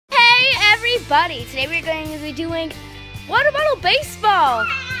everybody. Today we're going to be doing water bottle baseball.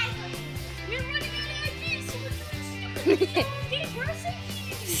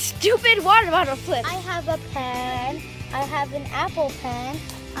 Stupid water bottle flip. I have a pen. I have an apple pen.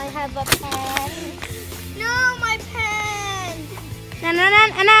 I have a pen. No, my pen. Na na na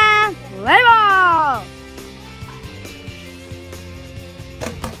na na. Play ball.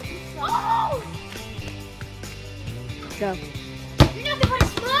 Oh! Go. No,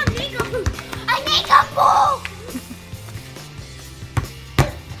 I make a ball. I make a ball.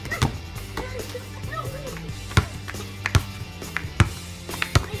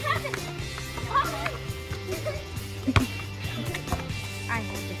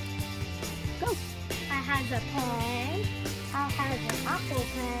 I have a pen. I have an apple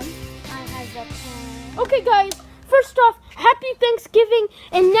pen. I have a pen. Okay, guys. First off, happy Thanksgiving,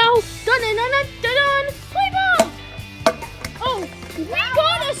 and now dun dun dun dun dun. Play ball. Oh, we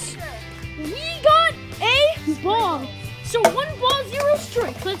got a ball. So 1 ball, 0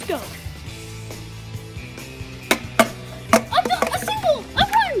 strike. Let's go. A single. A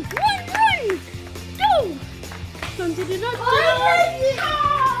run. Go. Dun dun dun dun.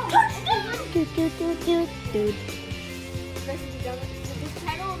 Dude.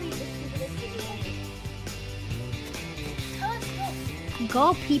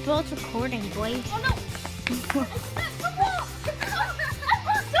 Go, people! It's recording, boys. Oh no!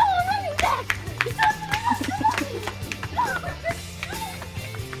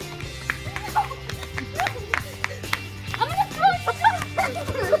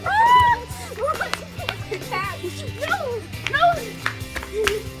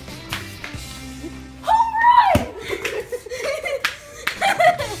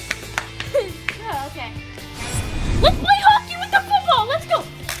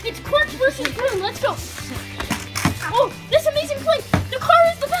 Let's go. Oh, this amazing play. The car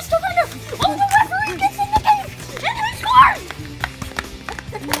is the best defender. Oh, the referee gets in the game. And he scores.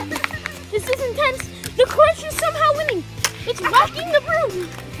 This is intense. The crush is somehow winning. It's rocking the broom.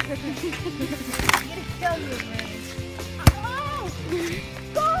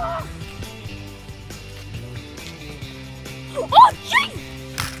 Oh, jeez.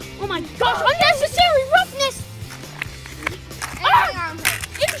 Oh my gosh, unnecessary roughness.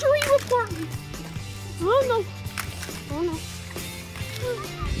 Injury report. Oh no. Oh no.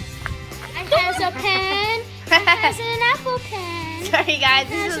 I has a pen. I has an apple pen. Sorry guys,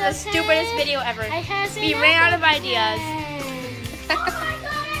 this is the stupidest video ever. We ran out of ideas. Oh my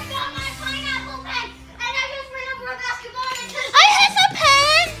god, I got my pineapple pen. And I just ran over a basketball and I has a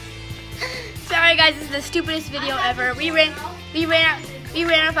pen. Sorry guys, this is the stupidest video ever. We ran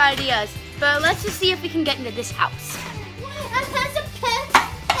out of ideas. But let's just see if we can get into this house. I has a pen.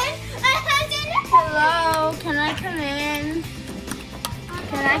 Hello, can I come in?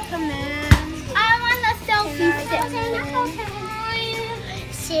 Can I come in? I want a selfie stick.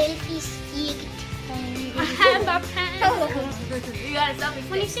 Selfie stick. I have a pen. We got a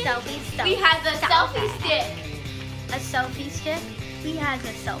selfie stick. We have a selfie stick. A selfie stick? We have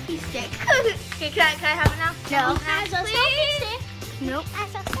a selfie stick. Okay, can I have it now? No. As a selfie stick. Nope.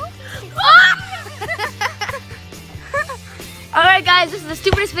 As a selfie stick. Alright guys, this is the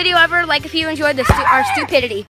stupidest video ever. Like if you enjoyed our stupidity.